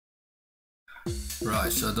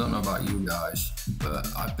Right, so I don't know about you guys, but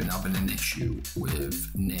I've been having an issue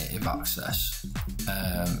with native access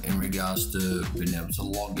in regards to being able to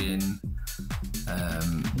log in,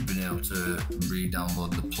 being able to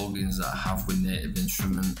re-download the plugins that I have with Native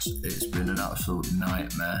Instruments. It's been an absolute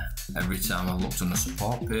nightmare. Every time I've looked on the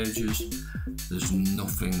support pages, there's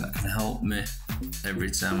nothing that can help me.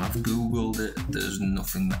 Every time I've Googled it, there's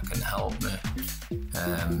nothing that can help me.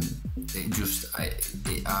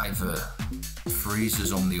 It either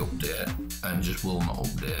freezes on the update and just will not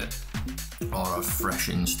update, or I fresh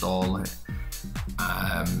install it,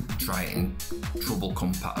 try it in trouble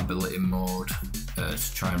compatibility mode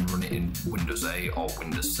to try and run it in Windows 8 or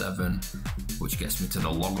Windows 7, which gets me to the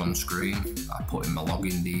logon screen. I put in my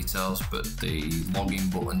login details, but the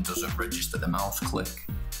login button doesn't register the mouse click.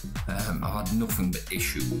 I've had nothing but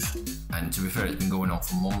issues, and to be fair, it's been going on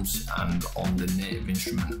for months, and on the Native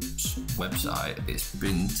Instruments website it's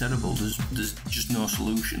been terrible. There's just no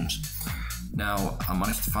solutions. Now I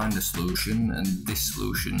managed to find a solution, and this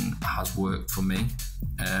solution has worked for me.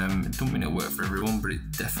 It don't mean it worked for everyone, but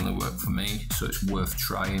it definitely worked for me, so it's worth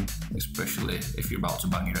trying, especially if you're about to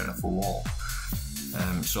bang your head off a wall.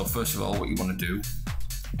 So first of all, what you want to do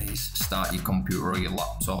is start your computer or your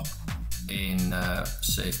laptop in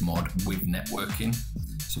safe mode with networking.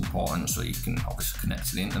 It's important so you can obviously connect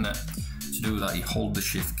to the internet. To do that, you hold the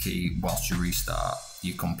shift key whilst you restart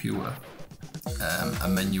your computer. A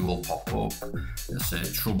menu will pop up. It'll say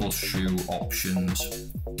troubleshoot options.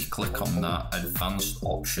 You click on that, advanced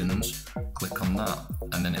options, click on that,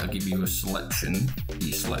 and then it'll give you a selection.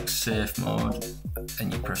 You select safe mode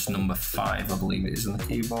and you press number 5, I believe it is, on the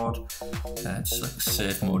keyboard. Select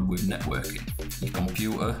safe mode with networking. Your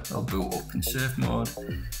computer will boot up in safe mode.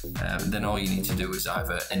 Then all you need to do is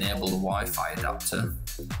either enable the Wi-Fi adapter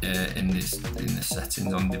in the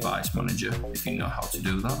settings on Device Manager, if you know how to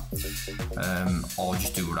do that, or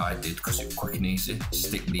just do what I did because it's quick and easy.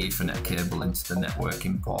 Stick the Ethernet cable into the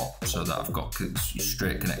networking port so that I've got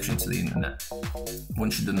straight connection to the internet.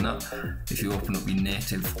 Once you've done that, if you open up your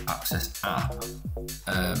Native Access app,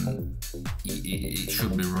 it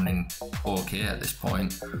should be running okay at this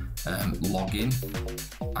point. Log in.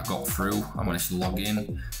 I got through, I managed to log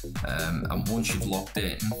in, and once you've logged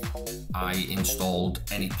in, I installed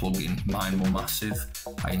any plugin. Mine were massive.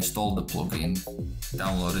 I installed the plugin,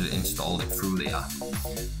 downloaded it, installed it through the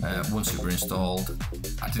app. Once it was installed,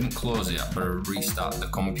 I didn't close the app, but I restarted the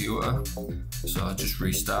computer. So I just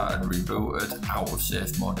restarted, rebooted out of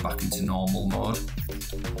safe mode back into normal mode.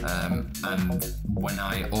 And when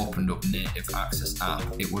I opened up Native Access app,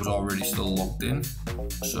 it was already still logged in.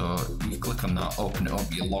 So you click on that, open it up,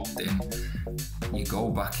 you're logged in. You go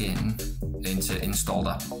back into installed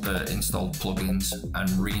plugins and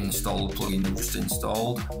reinstall the plugin you just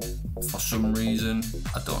installed. For some reason,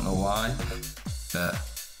 I don't know why, but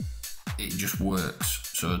it just works.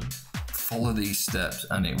 So follow these steps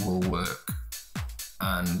and it will work,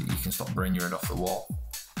 and you can stop burning your head off the wall.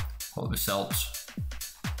 Hope this helps.